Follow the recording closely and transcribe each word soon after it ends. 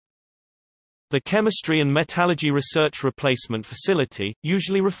The Chemistry and Metallurgy Research Replacement Facility,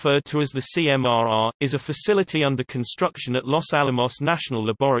 usually referred to as the CMRR, is a facility under construction at Los Alamos National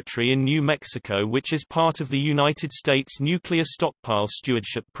Laboratory in New Mexico which is part of the United States Nuclear Stockpile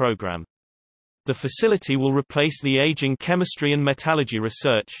Stewardship Program. The facility will replace the aging Chemistry and Metallurgy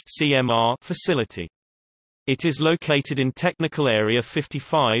Research (CMR) facility. It is located in Technical Area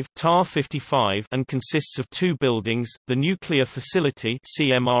 55, TAR 55 and consists of two buildings, the Nuclear Facility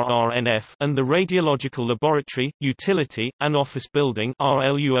CMRR-NF and the Radiological Laboratory, Utility, and Office Building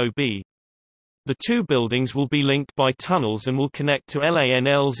RLUOB. The two buildings will be linked by tunnels and will connect to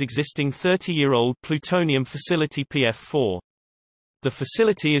LANL's existing 30-year-old plutonium facility PF4. The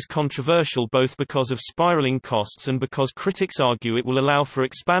facility is controversial both because of spiraling costs and because critics argue it will allow for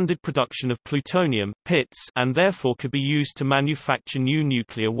expanded production of plutonium, pits, and therefore could be used to manufacture new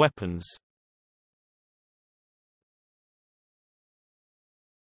nuclear weapons.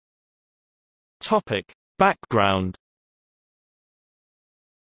 Topic: Background.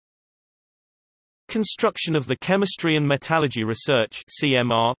 Construction of the Chemistry and Metallurgy Research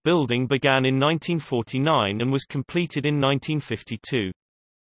 (CMR) building began in 1949 and was completed in 1952.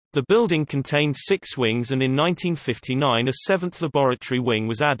 The building contained 6 wings and in 1959 a 7th laboratory wing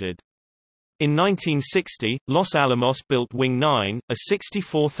was added. In 1960, Los Alamos built Wing 9, a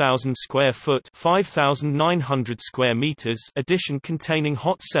 64,000 square foot (5,900 square meters) addition containing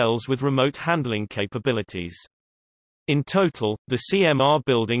hot cells with remote handling capabilities. In total, the CMR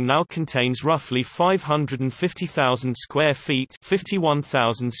building now contains roughly 550,000 square feet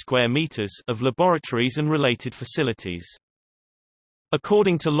 (51,000 square meters) of laboratories and related facilities.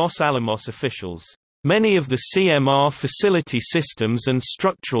 According to Los Alamos officials, many of the CMR facility systems and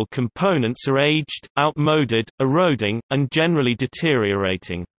structural components are aged, outmoded, eroding, and generally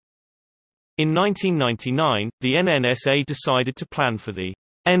deteriorating. In 1999, the NNSA decided to plan for the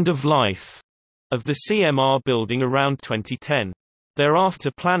end of life of the CMR building around 2010. Thereafter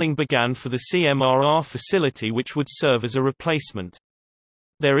planning began for the CMRR facility which would serve as a replacement.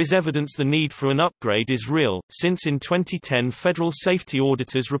 There is evidence the need for an upgrade is real, since in 2010 federal safety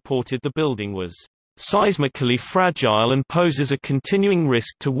auditors reported the building was seismically fragile and poses a continuing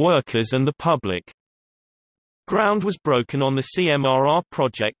risk to workers and the public. Ground was broken on the CMRR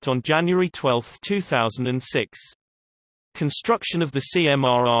project on January 12, 2006. Construction of the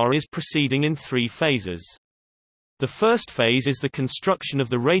CMRR is proceeding in 3 phases. The first phase is the construction of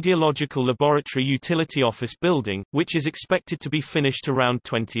the Radiological Laboratory Utility Office Building, which is expected to be finished around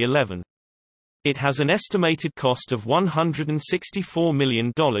 2011. It has an estimated cost of $164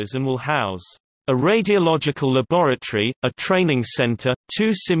 million and will house a radiological laboratory, a training center,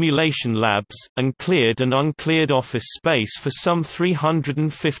 2 simulation labs, and cleared and uncleared office space for some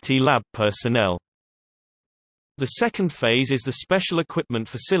 350 lab personnel. The second phase is the Special Equipment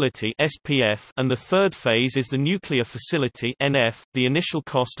Facility (SPF), and the third phase is the Nuclear Facility (NF). The initial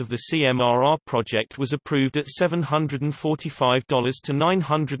cost of the CMRR project was approved at $745 to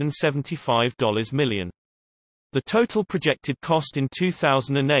 $975 million. The total projected cost in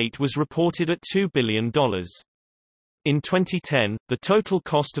 2008 was reported at $2 billion. In 2010, the total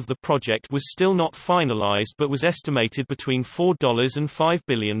cost of the project was still not finalized but was estimated between $4 and $5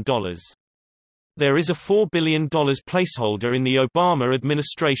 billion. There is a $4 billion placeholder in the Obama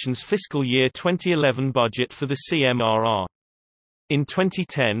administration's fiscal year 2011 budget for the CMRR. In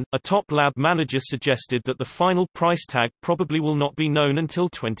 2010, a top lab manager suggested that the final price tag probably will not be known until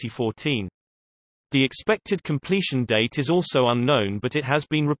 2014. The expected completion date is also unknown, but it has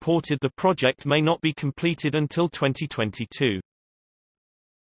been reported the project may not be completed until 2022.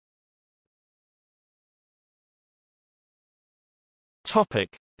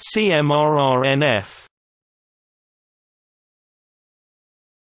 Topic: CMRR-NF.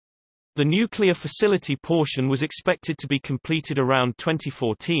 The nuclear facility portion was expected to be completed around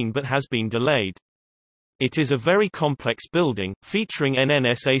 2014 but has been delayed. It is a very complex building, featuring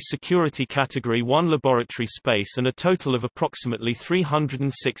NNSA Security Category 1 laboratory space and a total of approximately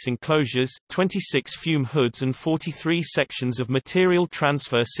 306 enclosures, 26 fume hoods and 43 sections of Material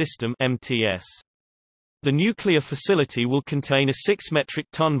Transfer System (MTS). The nuclear facility will contain a 6 metric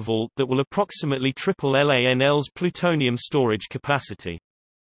ton vault that will approximately triple LANL's plutonium storage capacity.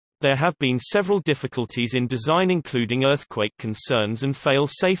 There have been several difficulties in design, including earthquake concerns and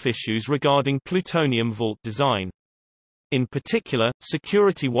fail-safe issues regarding plutonium vault design. In particular,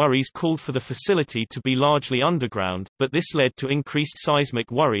 security worries called for the facility to be largely underground, but this led to increased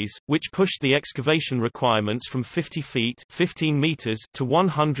seismic worries, which pushed the excavation requirements from 50 feet 15 meters to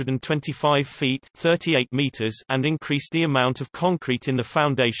 125 feet 38 meters and increased the amount of concrete in the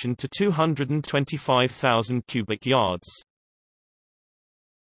foundation to 225,000 cubic yards.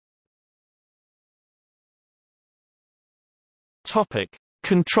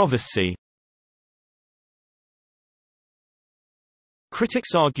 Controversy.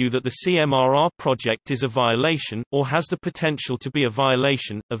 Critics argue that the CMRR project is a violation, or has the potential to be a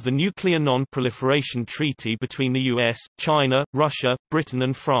violation, of the Nuclear Non-Proliferation Treaty between the US, China, Russia, Britain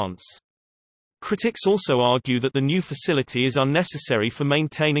and France. Critics also argue that the new facility is unnecessary for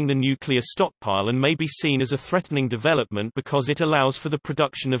maintaining the nuclear stockpile and may be seen as a threatening development because it allows for the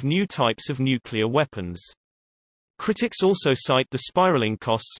production of new types of nuclear weapons. Critics also cite the spiraling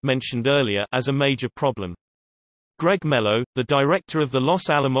costs mentioned earlier as a major problem. Greg Mello, the director of the Los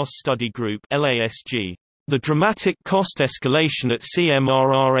Alamos Study Group (LASG), the dramatic cost escalation at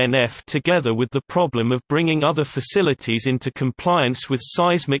CMRR-NF together with the problem of bringing other facilities into compliance with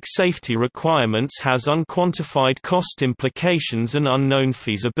seismic safety requirements has unquantified cost implications and unknown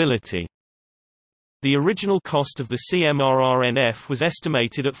feasibility. The original cost of the CMRR-NF was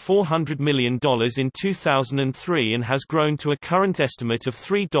estimated at $400 million in 2003 and has grown to a current estimate of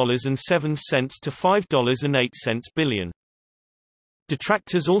 $3.07 to $5.08 billion.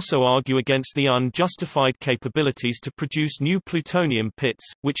 Detractors also argue against the unjustified capabilities to produce new plutonium pits,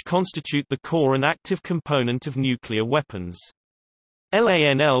 which constitute the core and active component of nuclear weapons.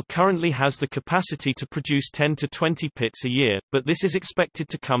 LANL currently has the capacity to produce 10 to 20 pits a year, but this is expected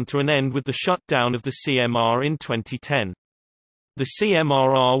to come to an end with the shutdown of the CMR in 2010. The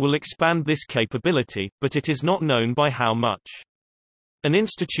CMRR will expand this capability, but it is not known by how much. An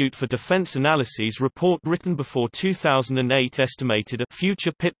Institute for Defense Analyses report written before 2008 estimated a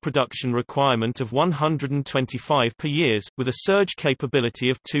future pit production requirement of 125 per year, with a surge capability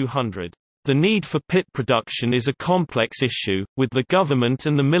of 200. The need for pit production is a complex issue, with the government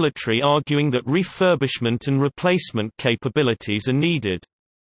and the military arguing that refurbishment and replacement capabilities are needed.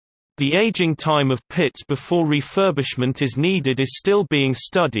 The aging time of pits before refurbishment is needed is still being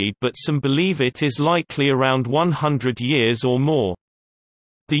studied, but some believe it is likely around 100 years or more.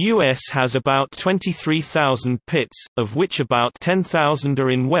 The U.S. has about 23,000 pits, of which about 10,000 are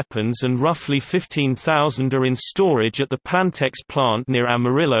in weapons and roughly 15,000 are in storage at the Pantex plant near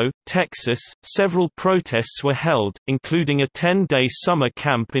Amarillo, Texas. Several protests were held, including a 10-day summer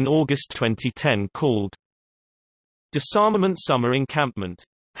camp in August 2010 called Disarmament Summer Encampment,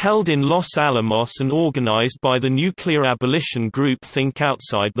 held in Los Alamos and organized by the nuclear abolition group Think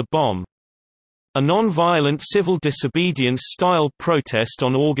Outside the Bomb. A non-violent civil disobedience-style protest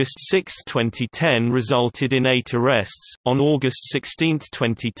on August 6, 2010 resulted in 8 arrests. On August 16,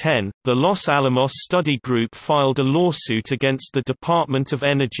 2010, the Los Alamos Study Group filed a lawsuit against the Department of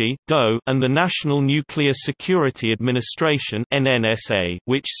Energy (DOE) and the National Nuclear Security Administration (NNSA),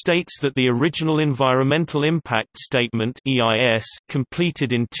 which states that the original Environmental Impact Statement (EIS),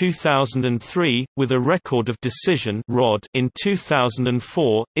 completed in 2003, with a Record of Decision (ROD) in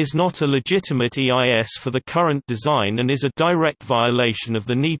 2004, is not a legitimate EIS for the current design and is a direct violation of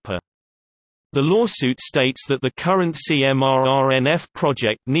the NEPA. The lawsuit states that the current CMRR-NF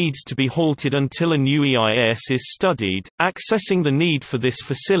project needs to be halted until a new EIS is studied, accessing the need for this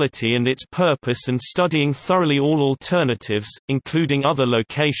facility and its purpose and studying thoroughly all alternatives, including other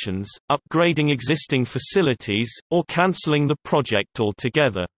locations, upgrading existing facilities, or cancelling the project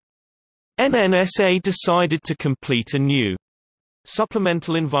altogether. NNSA decided to complete a new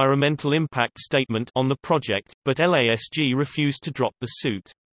supplemental environmental impact statement on the project, but LASG refused to drop the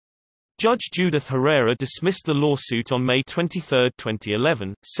suit. Judge Judith Herrera dismissed the lawsuit on May 23,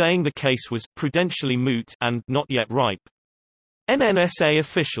 2011, saying the case was prudentially moot and not yet ripe. NNSA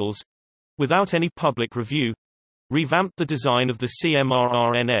officials, without any public review, revamped the design of the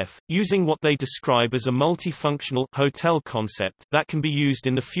CMRR-NF, using what they describe as a multifunctional hotel concept that can be used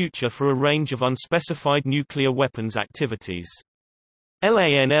in the future for a range of unspecified nuclear weapons activities.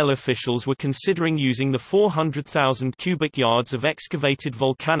 LANL officials were considering using the 400,000 cubic yards of excavated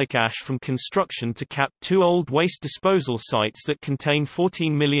volcanic ash from construction to cap 2 old waste disposal sites that contain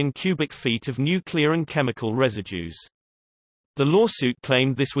 14 million cubic feet of nuclear and chemical residues. The lawsuit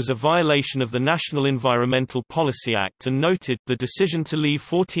claimed this was a violation of the National Environmental Policy Act and noted, the decision to leave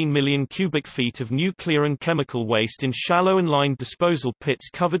 14 million cubic feet of nuclear and chemical waste in shallow and lined disposal pits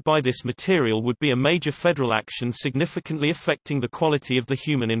covered by this material would be a major federal action significantly affecting the quality of the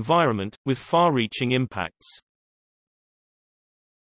human environment, with far-reaching impacts.